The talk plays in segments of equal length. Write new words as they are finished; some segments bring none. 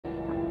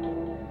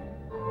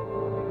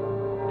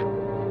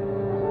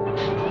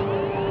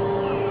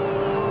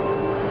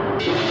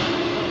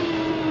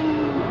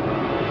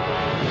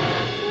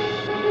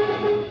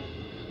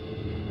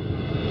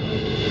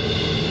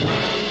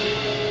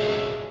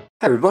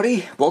Hey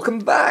everybody, welcome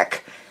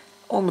back.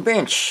 On the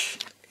bench,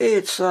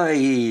 it's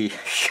a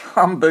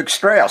Scharmberg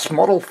Strauss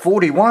Model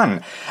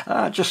 41,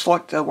 just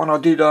like the one I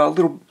did a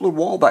little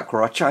while back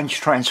where I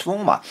changed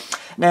transformer.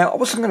 Now, I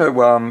wasn't going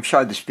to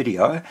show this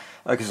video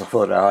because I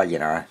thought,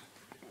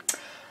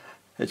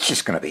 it's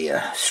just going to be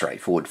a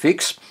straightforward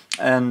fix.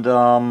 And,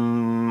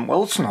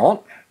 well, it's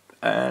not.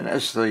 And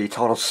as the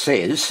title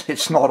says,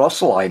 it's not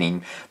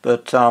oscillating.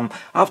 But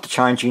after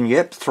changing,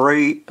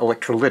 3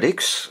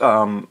 electrolytics,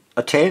 an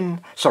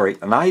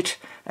 8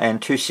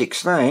 and 2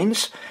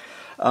 16s,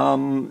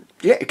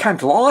 it came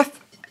to life,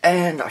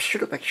 and I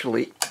should have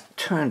actually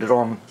turned it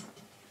on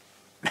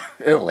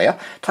earlier.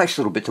 It takes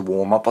a little bit to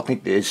warm up. I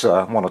think there's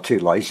 1 or 2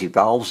 lazy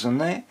valves in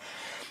there.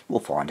 We'll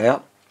find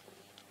out.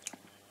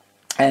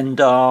 And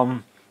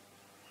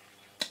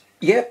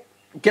get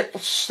the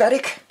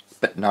static,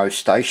 but no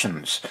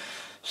stations.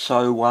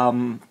 So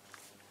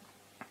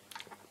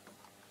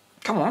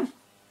come on,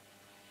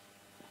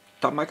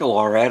 don't make a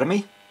liar out of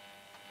me.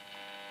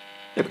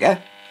 There we go.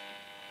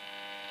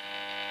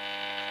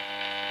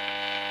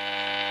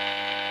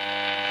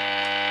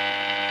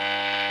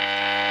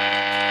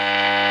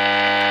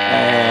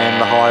 And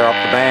the higher up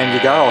the band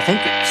you go, I think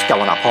it's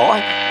going up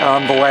high,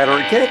 the louder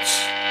it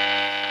gets.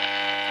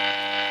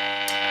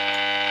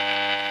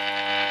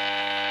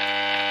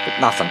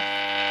 But nothing.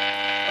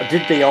 I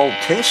did the old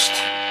test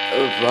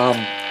of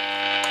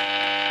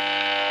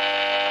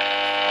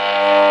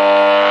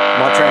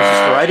my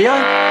transistor radio.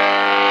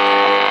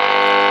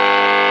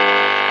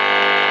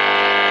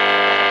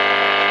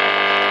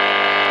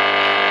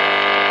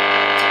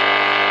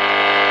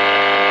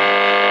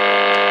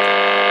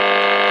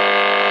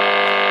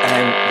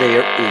 And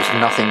there is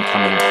nothing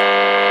coming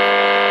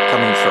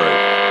through.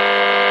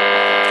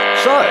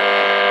 So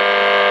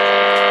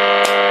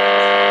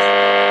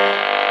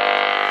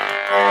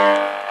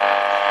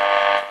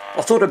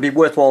I thought it'd be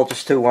worthwhile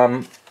just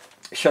to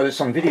show this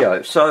on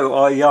video. So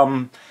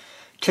I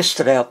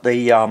tested out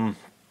the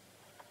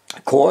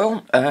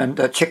coil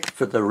and checked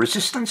for the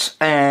resistance,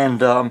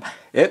 and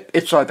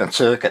it's open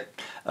circuit.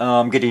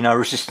 Getting no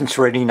resistance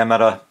reading no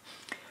matter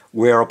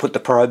where I put the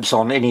probes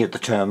on any of the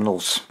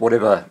terminals,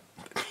 whatever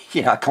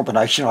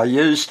combination I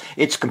use,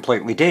 it's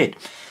completely dead.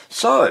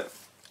 So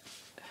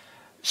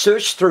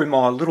searched through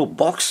my little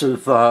box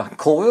of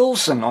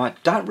coils, and I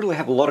don't really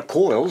have a lot of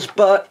coils,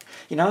 but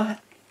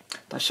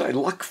they say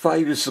luck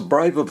favours the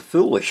brave or the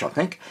foolish, I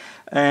think.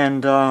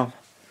 And I've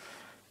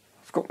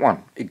got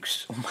one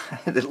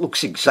that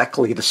looks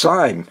exactly the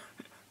same.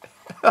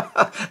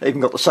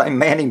 Even got the same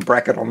mounting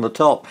bracket on the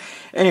top.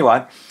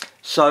 Anyway,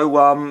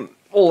 so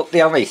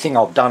the only thing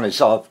I've done is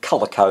I've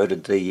colour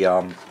coded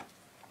the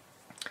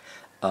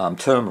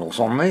terminals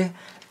on there,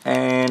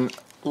 and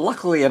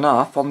luckily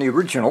enough on the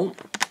original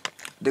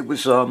there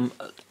was a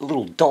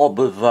little daub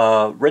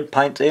of red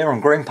paint there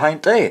and green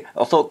paint there.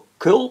 I thought,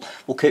 cool,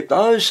 we'll keep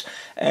those,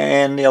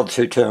 and the other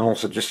 2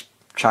 terminals are just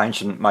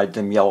changed and made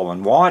them yellow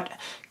and white,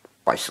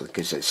 basically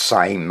because they're the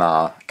same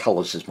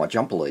colours as my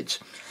jumper leads.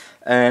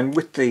 And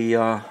with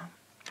the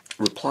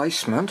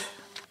replacement,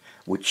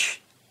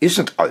 which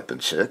isn't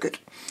open circuit,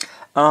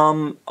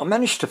 I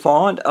managed to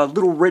find a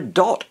little red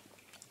dot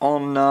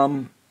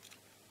on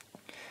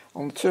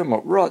the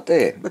terminal right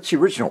there. That's the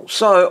original.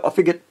 So I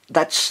figured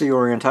that's the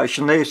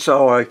orientation there,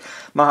 so I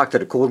marked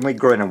it accordingly,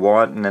 green and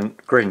white, and then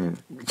green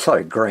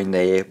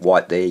there,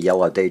 white there,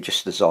 yellow there,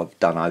 just as I've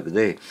done over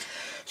there.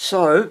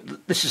 So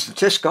this is the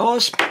test,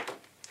 guys.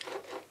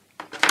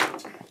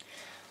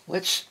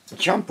 Let's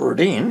jumper it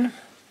in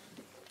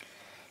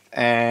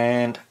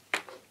and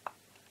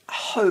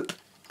hope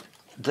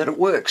that it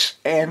works,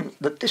 and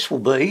that this will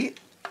be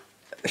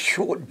a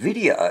short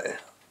video.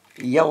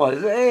 Yellow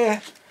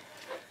there,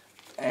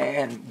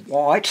 and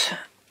white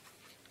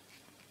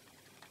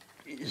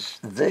is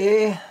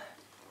there,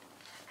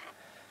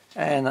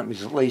 and that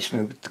leaves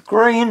me with the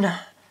green,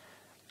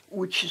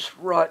 which is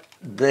right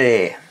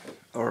there.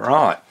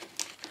 Alright,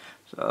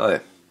 so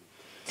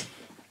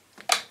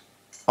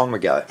on we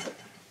go.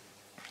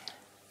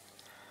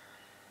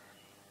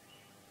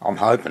 I'm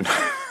hoping,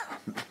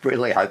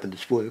 really hoping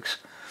this works.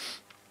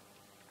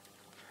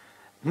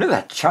 I've never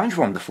had to change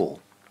one before.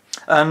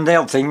 And the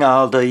other thing,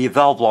 the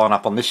valve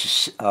lineup on this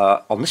is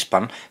on this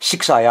one,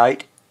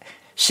 6A8,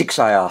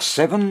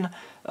 6AR7,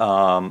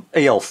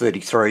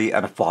 EL33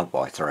 and a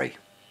 5x3.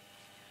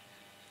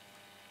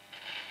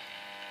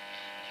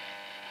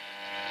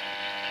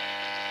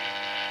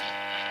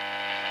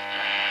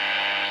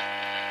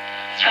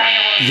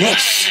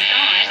 Yes!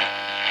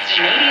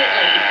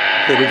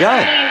 There we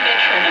go.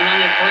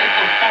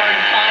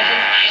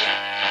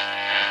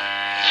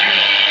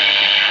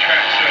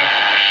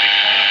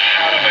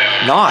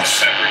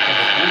 Nice.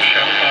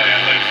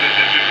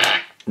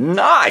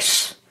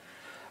 Nice.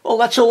 Well,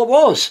 that's all it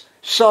was.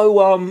 So,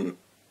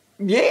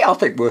 I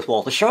think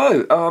worthwhile to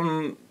show.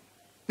 Do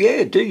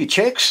your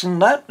checks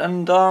and that,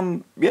 and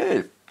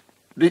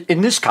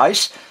in this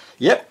case,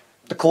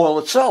 the coil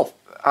itself.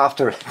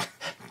 After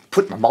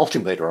putting the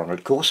multimeter on it,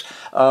 of course,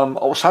 I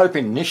was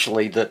hoping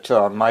initially that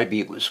maybe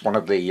it was one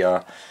of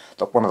the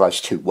one of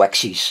those two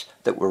waxies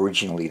that were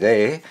originally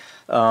there,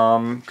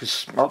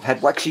 because I've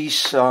had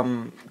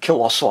waxies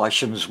kill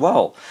oscillation as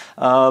well,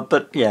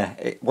 but yeah,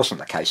 it wasn't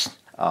the case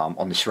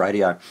on this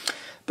radio.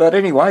 But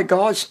anyway,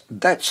 guys,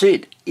 that's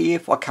it.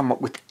 If I come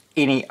up with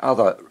any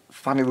other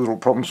funny little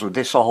problems with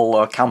this,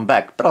 I'll come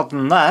back. But other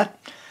than that,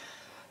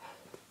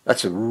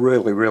 that's a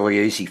really, really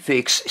easy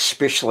fix,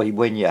 especially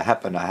when you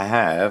happen to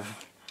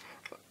have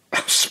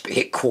a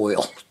spare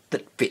coil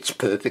that fits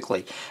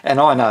perfectly. And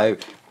I know,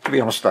 to be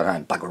honest, I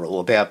don't bugger all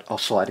about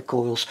oscillator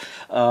coils.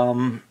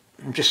 I'm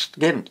just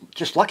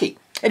lucky.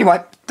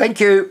 Anyway, thank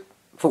you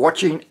for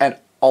watching, and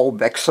I'll be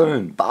back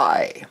soon.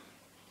 Bye.